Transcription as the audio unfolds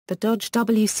The Dodge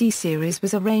WC series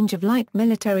was a range of light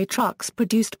military trucks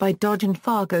produced by Dodge and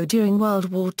Fargo during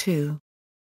World War II.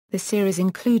 The series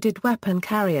included weapon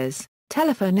carriers,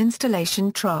 telephone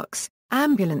installation trucks,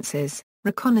 ambulances,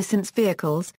 reconnaissance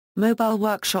vehicles, mobile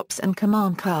workshops and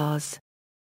command cars.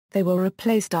 They were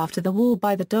replaced after the war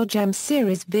by the Dodge M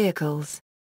series vehicles.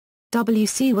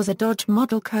 WC was a Dodge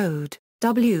model code,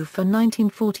 W for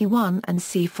 1941 and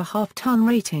C for half-ton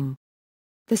rating.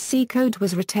 The C code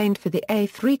was retained for the A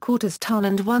 3/4 ton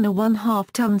and 1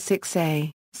 1/2 ton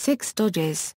 6A, 6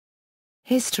 Dodges.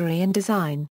 History and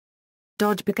design.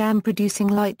 Dodge began producing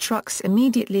light trucks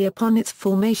immediately upon its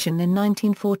formation in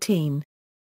 1914.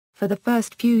 For the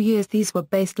first few years these were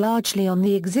based largely on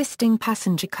the existing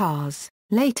passenger cars,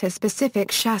 later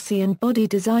specific chassis and body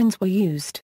designs were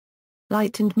used.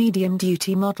 Light and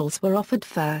medium-duty models were offered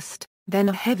first. Then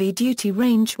a heavy-duty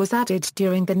range was added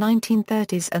during the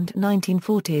 1930s and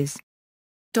 1940s.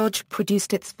 Dodge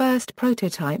produced its first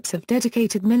prototypes of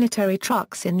dedicated military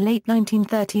trucks in late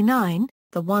 1939,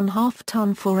 the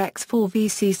 1/2-ton 4x4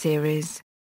 VC series.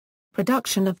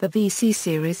 Production of the VC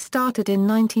series started in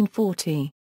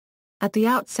 1940. At the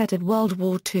outset of World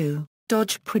War II,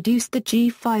 Dodge produced the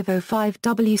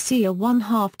G505WC, a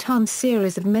 1/2-ton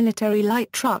series of military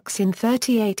light trucks in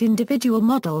 38 individual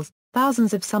models.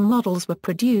 Thousands of some models were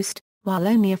produced, while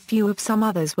only a few of some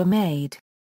others were made.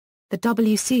 The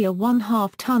WC, a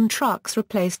 1/2-ton trucks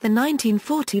replaced the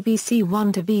 1940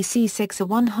 VC1 to VC6, a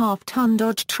 1/2-ton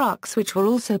Dodge trucks, which were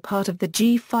also part of the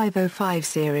G505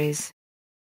 series.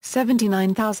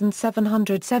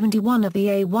 79,771 of the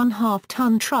A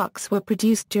 1/2-ton trucks were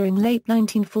produced during late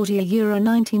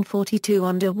 1940–1942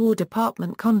 under War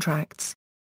Department contracts.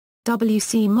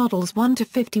 WC models 1 to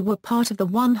 50 were part of the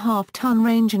 1/2-ton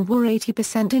range and were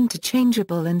 80%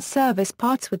 interchangeable in service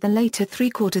parts with the later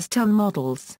 3/4-ton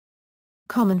models.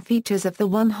 Common features of the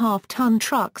 1/2-ton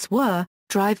trucks were,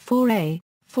 drive 4A,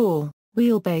 4,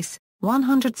 wheelbase,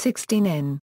 116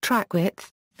 in, track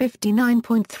width,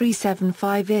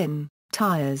 59.375 in,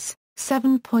 tires,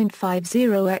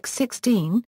 7.50 x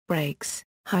 16, brakes,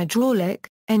 hydraulic,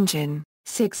 engine,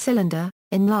 6-cylinder,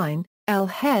 inline,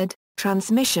 L-head,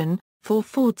 transmission,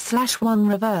 4/4/1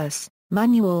 reverse,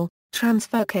 manual,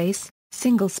 transfer case,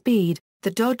 single speed.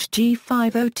 The Dodge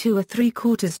G502, a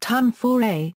 3/4-ton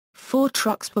 4A, 4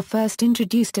 trucks were first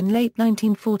introduced in late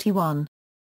 1941.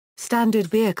 Standard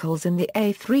vehicles in the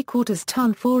A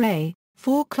 3/4-ton 4A,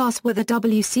 4 class were the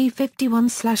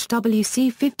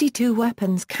WC51/WC52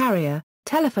 weapons carrier,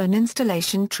 telephone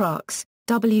installation trucks,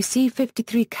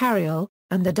 WC53 carryall,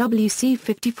 and the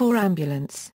WC54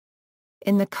 ambulance.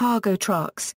 In the cargo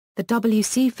trucks, the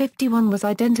WC51 was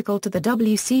identical to the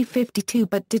WC52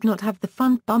 but did not have the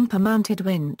front bumper-mounted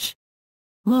winch.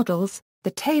 Models.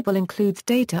 The table includes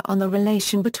data on the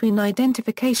relation between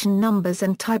identification numbers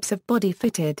and types of body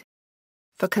fitted.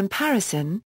 For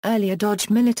comparison, earlier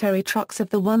Dodge military trucks of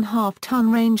the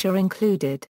 1/2-ton range are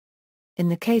included. In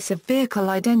the case of vehicle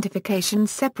identification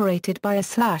separated by a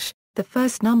slash, the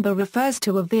first number refers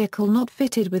to a vehicle not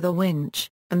fitted with a winch,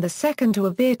 and the second to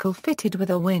a vehicle fitted with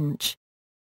a winch.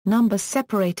 Numbers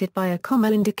separated by a comma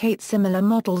indicate similar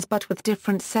models but with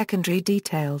different secondary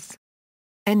details.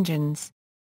 Engines.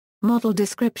 Model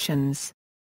descriptions.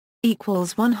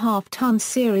 Equals 1/2-ton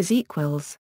series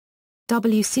equals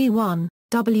WC1,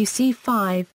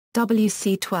 WC5,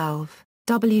 WC12,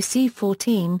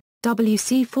 WC14,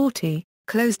 WC40,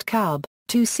 closed cab,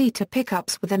 2-seater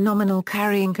pickups with a nominal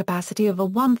carrying capacity of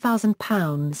 1,000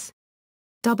 pounds.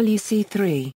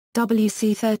 WC3,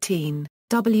 WC13,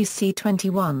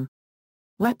 WC21.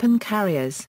 Weapon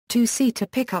carriers, 2-seater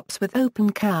pickups with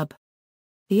open cab.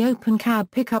 The open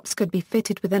cab pickups could be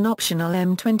fitted with an optional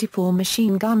M24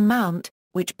 machine gun mount,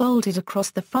 which bolted across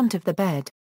the front of the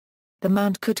bed. The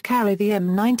mount could carry the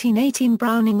M1918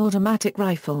 Browning automatic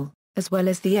rifle, as well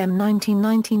as the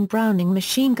M1919 Browning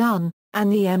machine gun,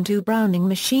 and the M2 Browning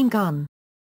machine gun.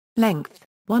 Length,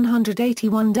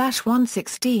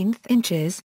 181-1/16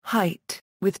 inches, height,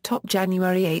 with top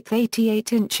January 8,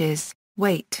 88 inches,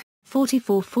 weight,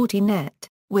 4440 net,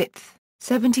 width,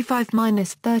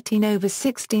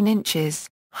 75-13/16 inches,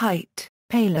 height,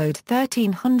 payload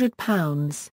 1,300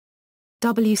 pounds.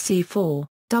 WC4,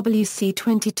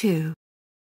 WC22.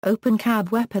 Open cab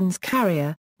weapons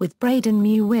carrier, with Braden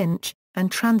Mew winch,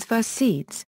 and transverse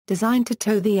seats, designed to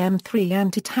tow the M3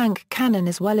 anti-tank cannon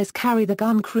as well as carry the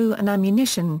gun crew and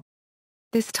ammunition.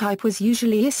 This type was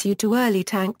usually issued to early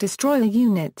tank destroyer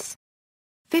units.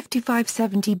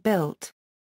 5570 built.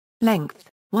 Length,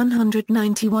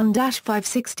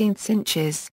 191-5/16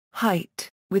 inches, height,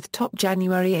 with top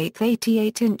January 8,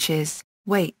 88 inches,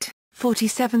 weight,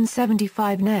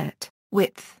 4775 net,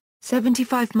 width,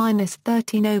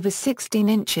 75-13/16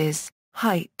 inches,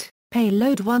 height,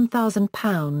 payload 1,000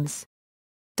 pounds.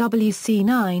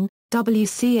 WC-9,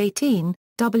 WC-18,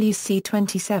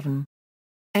 WC-27.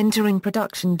 Entering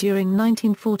production during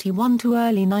 1941 to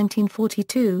early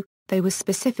 1942, they were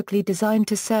specifically designed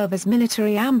to serve as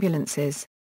military ambulances.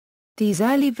 These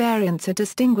early variants are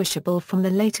distinguishable from the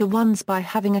later ones by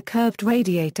having a curved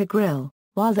radiator grille,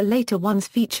 while the later ones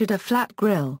featured a flat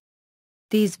grille.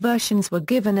 These versions were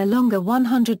given a longer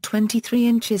 123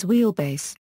 inches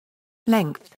wheelbase.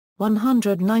 Length,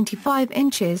 195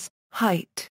 inches,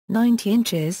 height, 90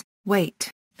 inches,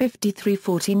 weight,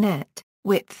 5340 net,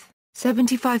 width,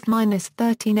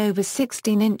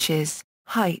 75-13/16 inches,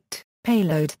 height,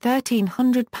 payload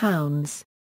 1,300 pounds.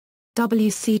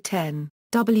 WC-10,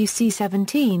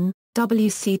 WC-17,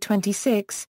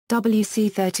 WC-26,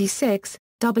 WC-36,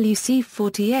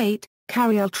 WC-48,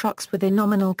 carryall trucks with a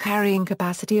nominal carrying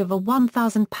capacity of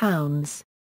 1,000 pounds.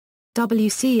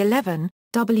 WC-11,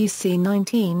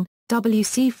 WC-19,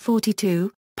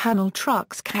 WC-42, panel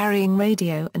trucks carrying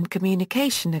radio and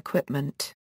communication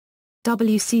equipment.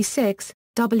 WC-6,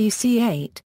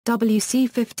 WC-8,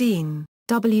 WC-15,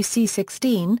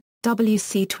 WC-16,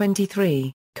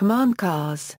 WC-23, command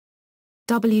cars.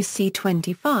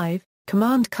 WC-25,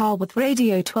 command car with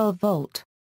radio 12-volt.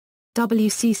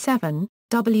 WC-7,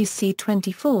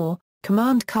 WC-24,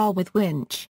 command car with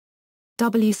winch.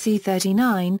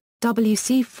 WC-39,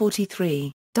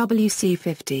 WC-43,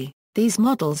 WC-50. These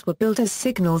models were built as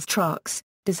signals trucks,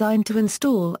 designed to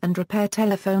install and repair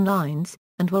telephone lines,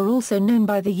 and were also known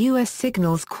by the U.S.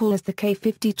 Signals Corps as the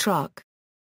K-50 truck.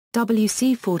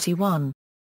 WC-41.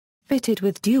 Fitted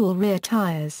with dual rear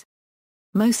tires.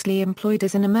 Mostly employed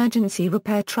as an emergency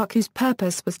repair truck whose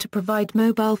purpose was to provide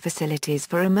mobile facilities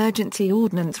for emergency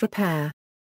ordnance repair.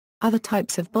 Other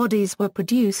types of bodies were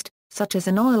produced, such as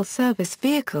an oil service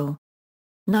vehicle.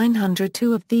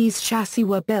 902 of these chassis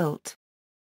were built.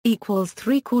 Equals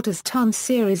 3/4 ton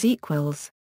series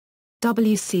equals.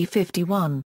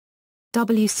 WC-51.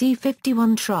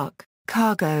 WC-51 truck,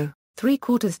 cargo,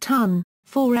 3/4 ton,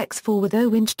 4x4 with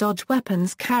 0-inch Dodge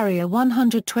weapons carrier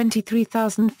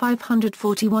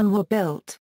 123,541 were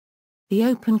built. The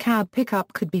open cab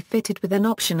pickup could be fitted with an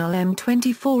optional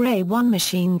M24A1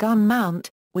 machine gun mount,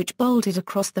 which bolted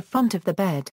across the front of the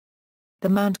bed. The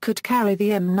mount could carry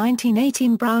the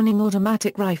M1918 Browning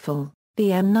automatic rifle,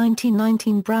 the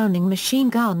M1919 Browning machine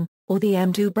gun, or the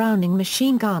M2 Browning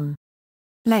machine gun.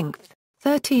 Length,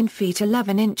 13 feet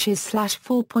 11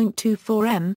 inches/4.24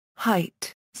 m,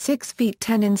 height, 6 feet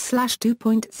 10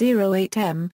 in/2.08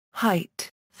 m, height,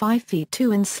 5 feet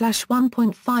 2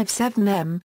 in/1.57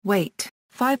 m, weight,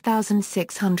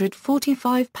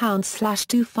 5,645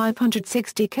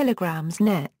 pounds/560 kilograms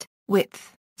net,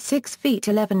 width, 6 feet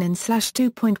 11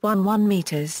 in/2.11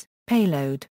 meters,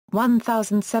 payload,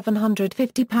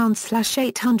 1,750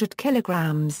 pounds/800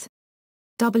 kilograms.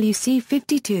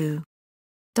 WC-52.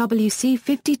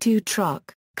 WC-52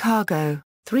 truck, cargo,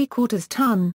 3/4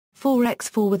 ton,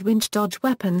 4x4 with winch Dodge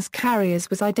weapons carriers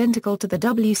was identical to the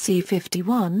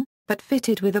WC-51, but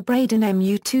fitted with a Braden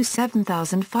MU-2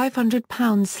 7,500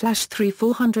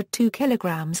 pounds/402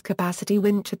 kilograms capacity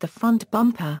winch at the front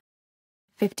bumper.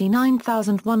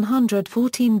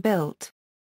 59,114 built.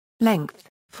 Length,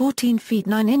 14 feet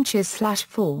 9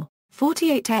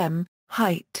 inches/4.48 m,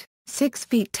 height, 6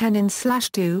 feet 10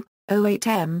 in/2.08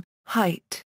 m,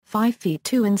 height, 5 feet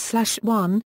 2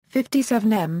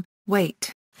 in/1.57 m,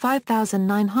 weight,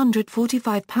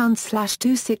 5,945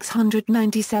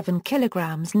 pounds/2,697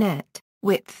 kilograms net,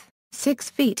 width, 6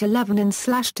 feet 11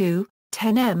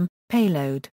 in/2.10 m,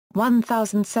 payload,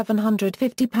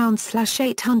 1,750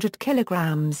 pounds/800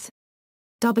 kilograms.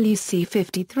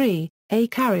 WC-53, a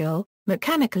carryall,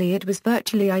 mechanically it was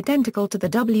virtually identical to the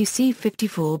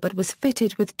WC-54 but was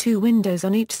fitted with 2 windows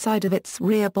on each side of its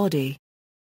rear body.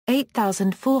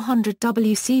 8,400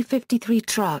 WC-53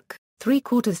 truck,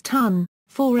 3/4 ton,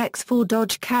 4x4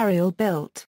 Dodge carryall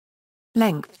built.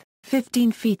 Length,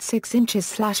 15 feet 6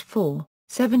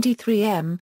 inches/4.73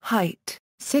 m, height,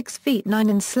 6 feet 9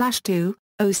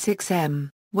 in/2.06 m,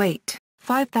 weight,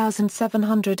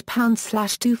 5,700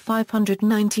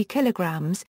 pounds/2,590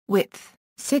 kilograms, width,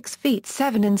 6 feet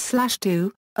 7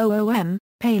 in/2.00 m,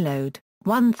 payload,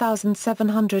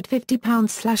 1,750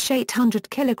 pounds/800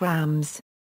 kilograms.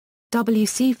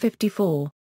 WC-54.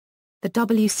 The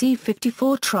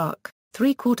WC-54 truck,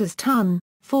 3/4 ton,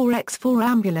 4x4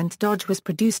 ambulance Dodge was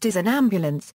produced as an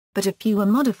ambulance, but a few were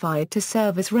modified to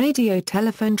serve as radio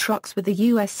telephone trucks with the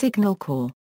U.S. Signal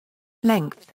Corps.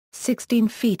 Length, 16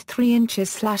 feet 3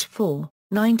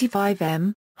 inches/4.95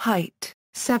 m, height,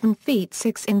 7 feet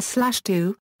 6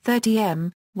 in/2.30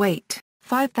 m, weight,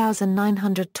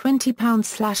 5,920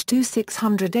 pounds/2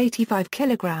 685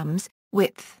 kilograms,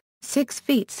 width, 6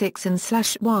 feet 6 in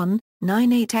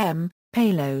 /1.98 m,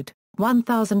 payload,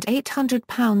 1,800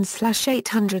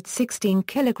 pounds/816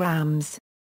 kilograms.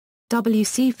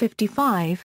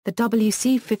 WC-55, the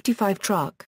WC-55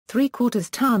 truck, 3/4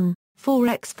 ton,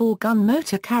 4x4 gun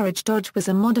motor carriage Dodge was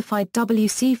a modified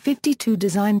WC-52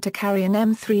 designed to carry an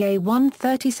M3A1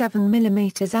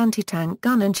 37mm anti-tank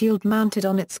gun and shield mounted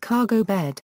on its cargo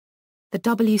bed. The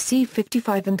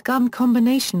WC-55 and gun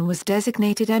combination was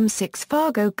designated M6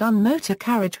 Fargo gun motor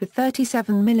carriage with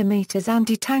 37mm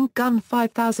anti-tank gun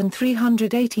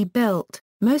 5,380 built,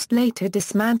 most later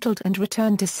dismantled and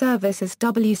returned to service as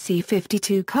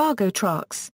WC-52 cargo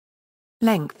trucks.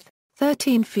 Length,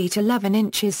 13 feet 11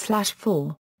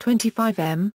 inches/4, 25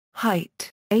 m,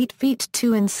 height, 8 feet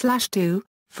 2 in/2,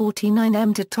 49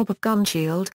 m to top of gun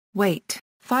shield, weight,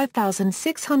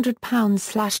 5,600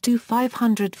 pounds/2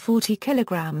 540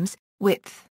 kilograms,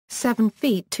 width, 7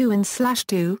 feet 2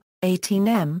 in/2, 18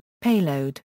 m,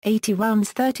 payload, 80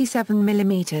 rounds 37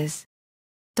 mm.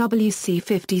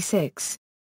 WC-56.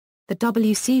 The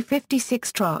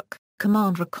WC-56 truck,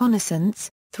 command reconnaissance,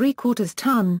 3/4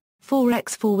 ton,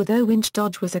 4x4 with 0-inch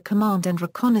Dodge was a command and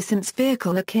reconnaissance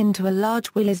vehicle akin to a large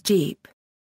wheelers Jeep.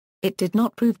 It did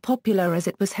not prove popular as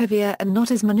it was heavier and not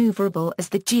as maneuverable as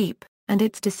the Jeep, and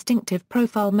its distinctive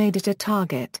profile made it a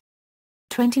target.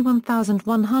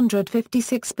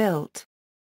 21,156 built.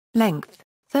 Length,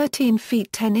 13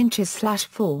 feet 10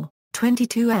 inches/4,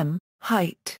 22 m,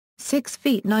 height, 6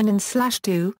 feet 9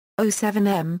 in/2, 07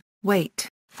 m, weight,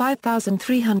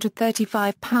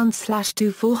 5,335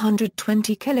 pounds/2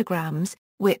 420 kilograms,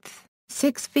 width,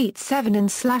 6 feet 7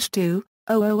 in/2,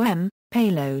 00 m,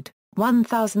 payload,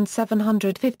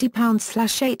 1,750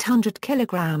 pounds/800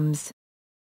 kilograms.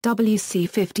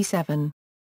 WC-57.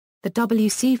 The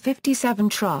WC-57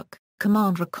 truck,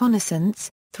 command reconnaissance,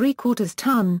 3/4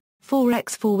 ton,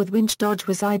 4x4 with winch Dodge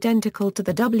was identical to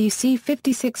the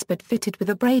WC-56 but fitted with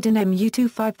a Braden MU2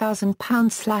 5,000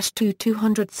 pounds/2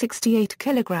 268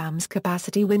 kilograms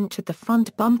capacity winch at the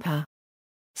front bumper.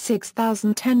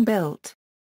 6,010 built.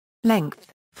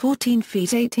 Length, 14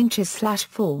 feet 8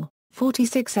 inches/4,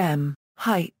 46 m,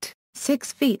 height,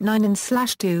 6 feet 9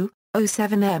 in/2,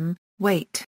 07 m,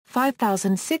 weight,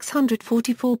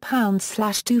 5,644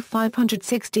 pounds/2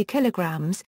 560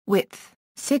 kilograms, width,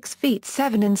 6 feet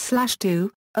 7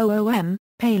 in/2, 00 m,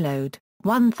 payload,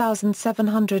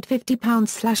 1,750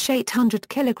 pounds/800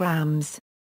 kilograms.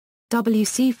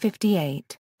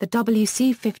 WC-58, the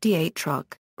WC-58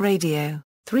 truck, radio,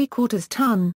 3/4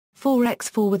 ton,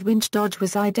 4x4 with winch Dodge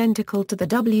was identical to the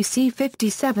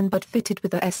WC-57 but fitted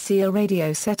with a SCA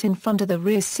radio set in front of the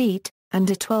rear seat, and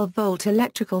a 12-volt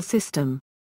electrical system.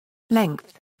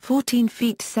 Length, 14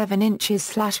 feet 7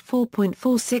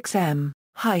 inches/4.46 m,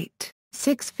 height,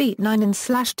 6 feet 9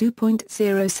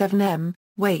 in/2.07 m,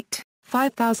 weight,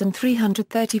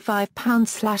 5,335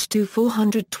 pounds/2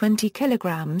 420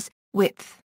 kilograms,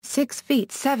 width, 6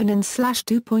 feet 7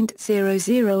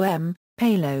 in/2.00 m,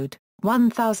 payload,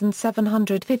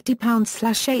 1,750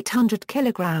 pounds/800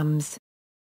 kilograms.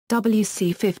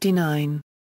 WC-59.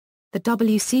 The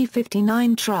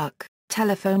WC-59 truck,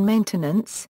 telephone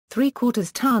maintenance,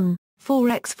 3/4 ton,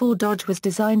 4x4 Dodge was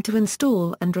designed to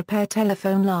install and repair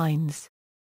telephone lines.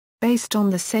 Based on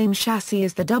the same chassis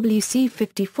as the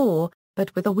WC-54,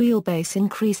 but with a wheelbase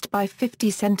increased by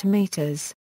 50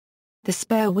 centimeters. The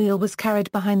spare wheel was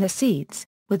carried behind the seats,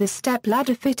 with a step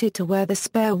ladder fitted to where the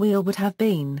spare wheel would have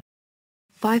been.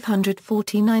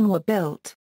 549 were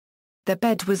built. The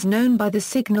bed was known by the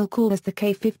Signal Corps as the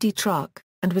K50 truck,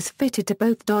 and was fitted to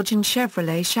both Dodge and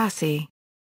Chevrolet chassis.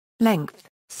 Length,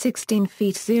 16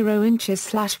 feet 0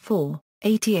 inches/4,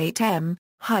 88 m,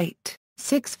 height,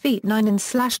 6 feet 9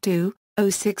 in/2,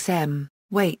 06 m,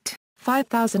 weight,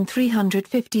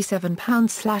 5,357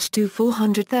 pounds/2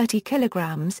 430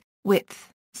 kilograms,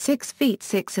 width, 6 feet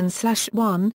 6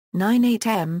 in/1.98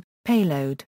 m,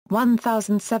 payload,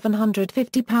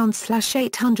 1,750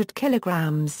 pounds/800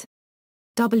 kilograms.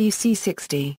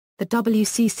 WC-60, the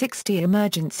WC-60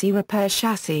 emergency repair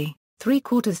chassis,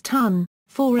 3/4 ton,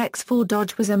 4x4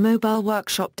 Dodge was a mobile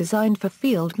workshop designed for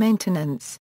field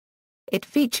maintenance. It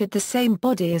featured the same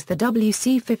body as the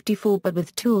WC-54 but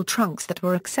with tool trunks that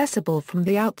were accessible from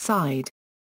the outside.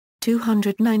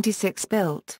 296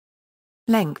 built.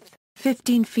 Length,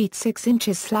 15 feet 6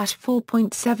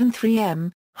 inches/4.73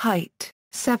 m, height,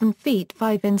 7 feet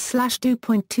 5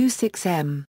 in/2.26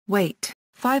 m, weight,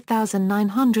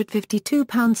 5,952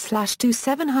 pounds/2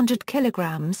 700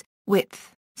 kilograms,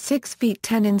 width, 6 feet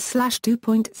 10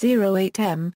 in/2.08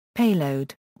 m,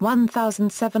 payload,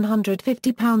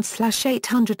 1,750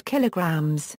 pounds/800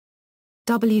 kilograms.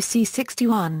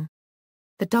 WC-61.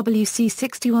 The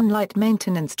WC-61 light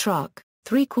maintenance truck,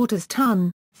 3/4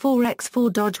 ton,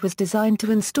 4x4 Dodge was designed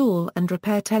to install and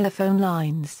repair telephone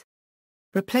lines.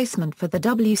 Replacement for the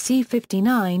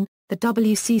WC-59, the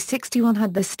WC-61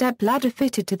 had the step ladder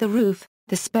fitted to the roof,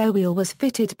 the spare wheel was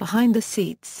fitted behind the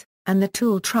seats, and the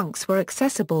tool trunks were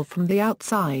accessible from the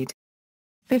outside.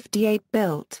 58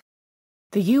 built.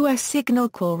 The U.S. Signal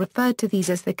Corps referred to these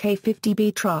as the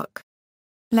K-50B truck.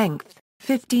 Length,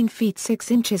 15 feet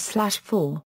 6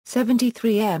 inches/4,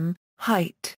 73 m,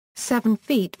 height, 7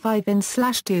 feet 5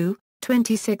 in/2,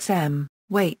 26 m,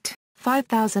 weight,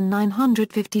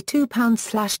 5,952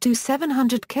 pounds/2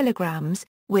 700 kilograms,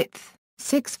 width,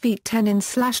 6 feet 10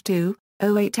 in/2,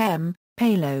 08 m,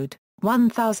 payload,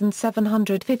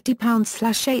 1,750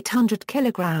 pounds/800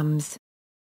 kilograms.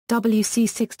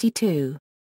 WC-62.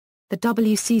 The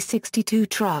WC-62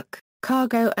 truck,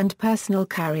 cargo and personal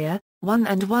carrier,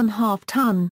 1.5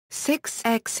 ton,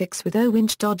 6x6 with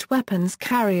 0-inch Dodge weapons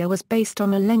carrier was based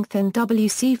on a lengthened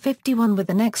WC-51 with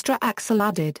an extra axle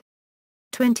added.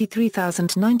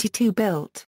 23,092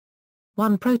 built.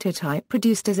 One prototype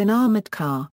produced as an armored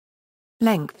car.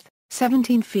 Length,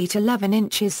 17 feet 11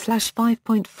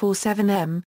 inches/5.47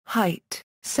 m, height,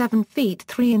 7 feet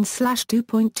 3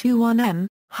 in/2.21 m,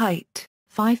 height,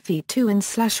 5 feet 2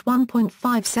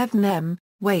 in/1.57 m,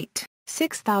 weight,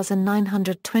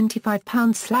 6,925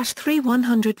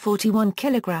 pounds/141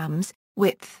 kilograms,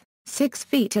 width, 6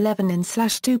 feet 11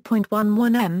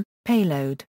 in/2.11 m,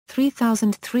 payload,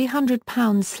 3,300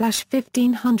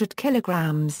 pounds/1,500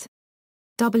 kilograms.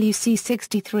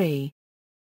 WC-63.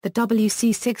 The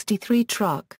WC-63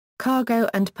 truck, cargo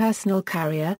and personal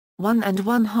carrier,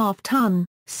 1.5 ton,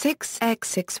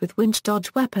 6x6 with winch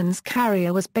Dodge weapons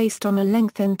carrier was based on a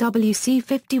lengthened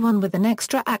WC-51 with an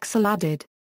extra axle added.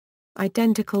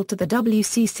 Identical to the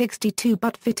WC-62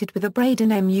 but fitted with a Braden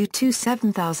MU2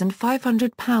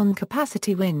 7,500-pound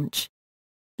capacity winch.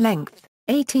 Length,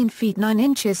 18 feet 9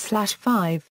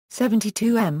 inches/5,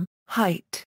 72 m,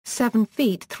 height, 7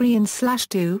 feet 3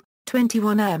 in/2,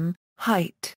 21 m,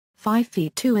 height, 5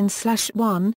 feet 2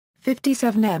 in/1,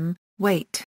 57 m,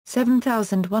 weight,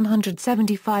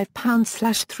 7,175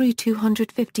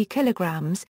 pounds/250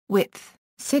 kilograms, width,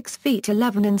 6 feet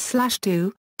 11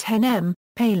 in/2, 10 m,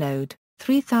 payload,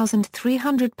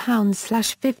 3,300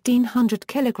 pounds/1,500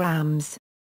 kilograms.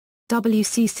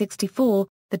 WC-64,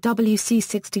 the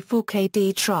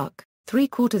WC-64KD truck,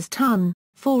 3/4 ton,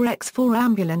 4x4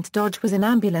 ambulance Dodge was an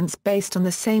ambulance based on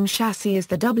the same chassis as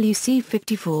the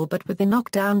WC-54 but with a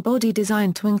knockdown body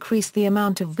designed to increase the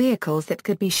amount of vehicles that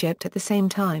could be shipped at the same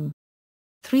time.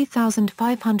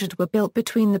 3,500 were built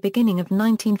between the beginning of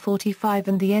 1945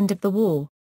 and the end of the war.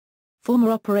 Former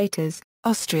operators,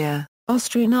 Austria,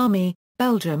 Austrian Army,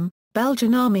 Belgium,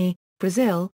 Belgian Army,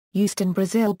 Brazil, used in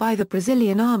Brazil by the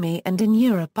Brazilian Army and in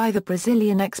Europe by the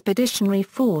Brazilian Expeditionary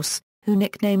Force, who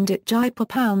nicknamed it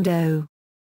Gypo-Poundo.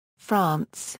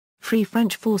 France, Free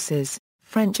French Forces,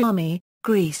 French Army,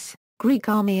 Greece, Greek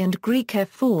Army and Greek Air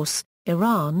Force,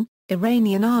 Iran,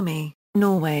 Iranian Army,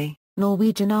 Norway,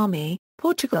 Norwegian Army,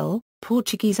 Portugal,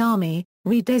 Portuguese Army,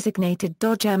 redesignated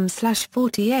Dodge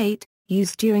M/48,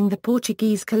 used during the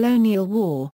Portuguese Colonial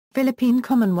War, Philippine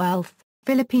Commonwealth,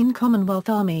 Philippine Commonwealth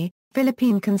Army,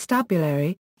 Philippine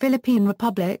Constabulary, Philippine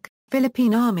Republic,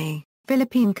 Philippine Army,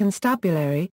 Philippine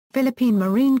Constabulary, Philippine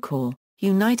Marine Corps,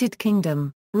 United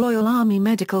Kingdom, Royal Army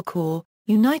Medical Corps,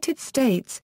 United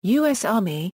States, U.S.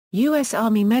 Army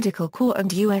Medical Corps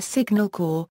and U.S. Signal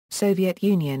Corps, Soviet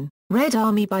Union, Red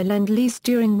Army by Lend-Lease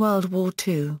during World War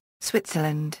II,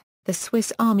 Switzerland. The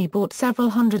Swiss Army bought several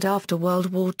hundred after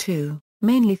World War II,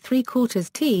 mainly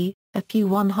 3/4 T, a few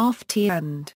 1/2 T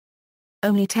and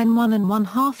only 10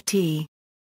 1.5 T.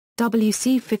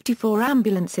 WC-54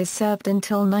 ambulances served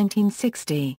until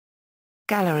 1960.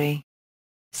 Gallery.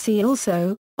 See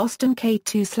also, Austin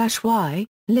K2/Y,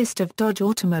 List of Dodge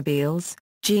automobiles,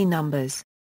 G numbers.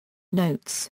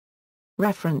 Notes.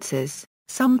 References.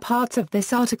 Some parts of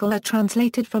this article are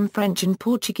translated from French and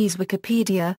Portuguese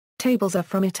Wikipedia, tables are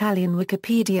from Italian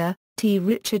Wikipedia, T.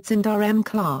 Richards and R. M.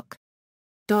 Clark.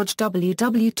 Dodge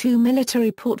WW2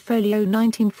 Military Portfolio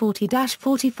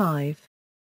 1940-45.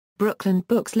 Brooklyn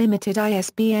Books Limited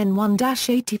ISBN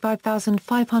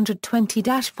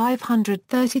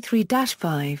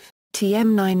 1-85520-533-5,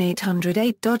 TM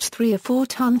 9808 Dodge 3 or 4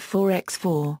 ton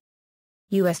 4x4.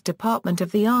 U.S. Department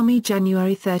of the Army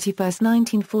January 31,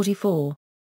 1944.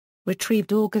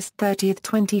 Retrieved August 30,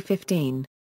 2015.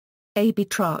 AB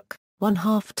Truck,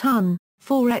 1/2 ton,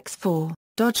 4x4,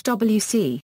 Dodge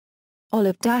WC.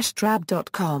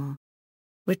 olive-drab.com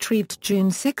Retrieved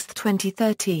June 6,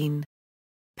 2013.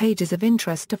 Pages of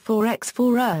interest to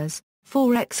 4x4ers,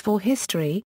 4x4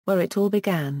 History, Where It All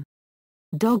Began.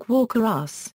 Dog Walker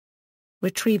Us.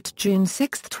 Retrieved June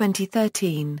 6,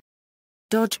 2013.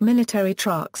 Dodge Military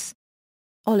Trucks.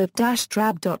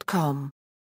 Olive-drab.com.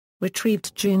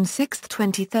 Retrieved June 6,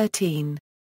 2013.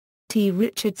 T.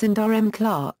 Richards and R. M.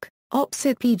 Clark,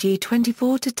 Opsit PG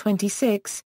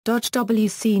 24-26, Dodge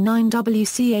WC9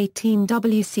 WC18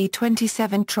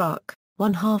 WC27 Truck,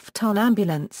 1/2 ton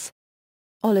Ambulance.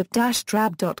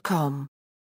 Olive-drab.com.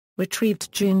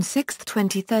 Retrieved June 6,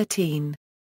 2013.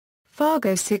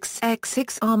 Fargo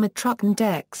 6x6 Armored Truck and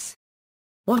Decks.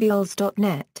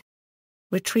 Wheels.net.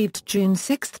 Retrieved June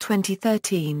 6,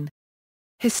 2013.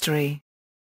 History.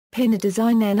 Pin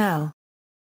Design NL.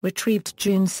 Retrieved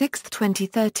June 6,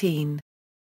 2013.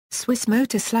 Swiss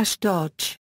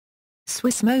Motor/Dodge.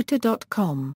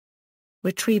 Swissmotor.com.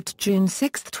 Retrieved June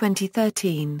 6,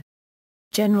 2013.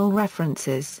 General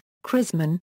references: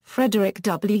 Krisman, Frederick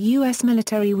W. U.S.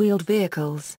 Military Wheeled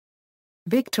Vehicles.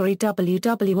 Victory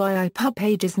WWII Pub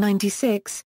pages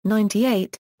 96,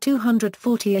 98,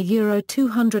 240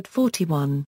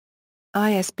 €241.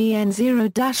 ISBN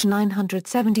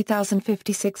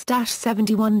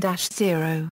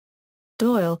 0-970056-71-0.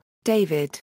 Doyle,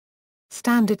 David.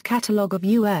 Standard Catalogue of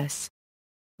U.S.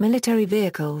 Military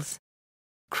Vehicles.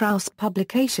 Krauss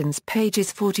Publications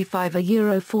pages 45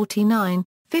 €49,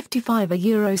 55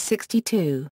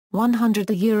 €62, 100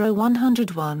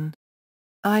 €101.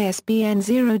 ISBN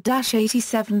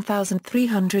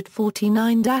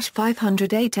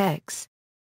 0-87349-508-X.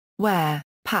 Ware,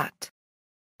 Pat.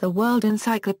 The World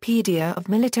Encyclopedia of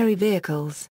Military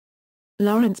Vehicles.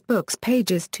 Lawrence Books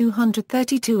pages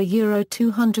 232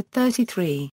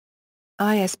 €233.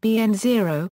 ISBN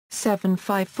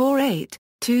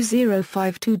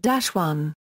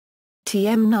 0-7548-2052-1.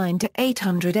 TM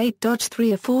 9-808 Dodge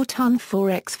 3 or 4 ton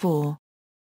 4x4.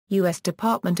 U.S.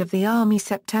 Department of the Army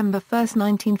September 1,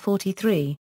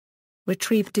 1943.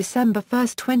 Retrieved December 1,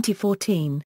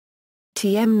 2014.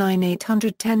 TM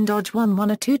 9-810 Dodge 1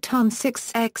 or 2 ton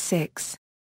 6x6.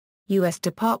 U.S.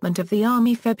 Department of the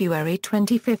Army February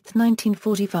 25,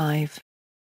 1945.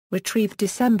 Retrieved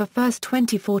December 1,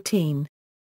 2014.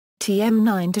 TM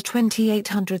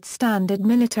 9-2800 Standard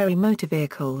Military Motor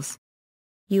Vehicles.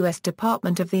 U.S.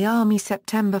 Department of the Army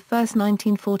September 1,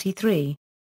 1943.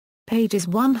 Pages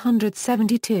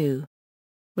 172.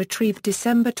 Retrieved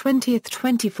December 20,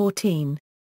 2014.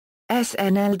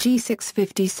 SNLG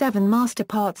 657 Master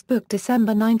Parts Book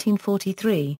December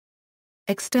 1943.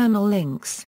 External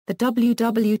links: the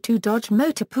WW2 Dodge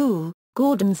Motor Pool,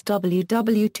 Gordon's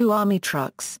WW2 Army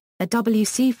Trucks, a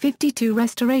WC-52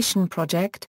 restoration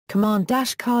project,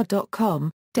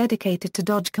 command-car.com, dedicated to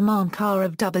Dodge Command Car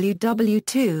of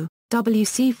WW2,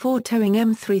 WC-4 towing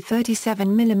M3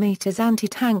 37mm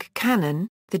anti-tank cannon,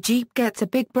 The Jeep Gets a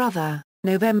Big Brother,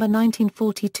 November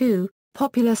 1942,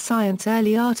 Popular Science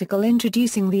early article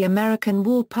introducing the American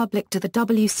war public to the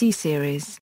WC series.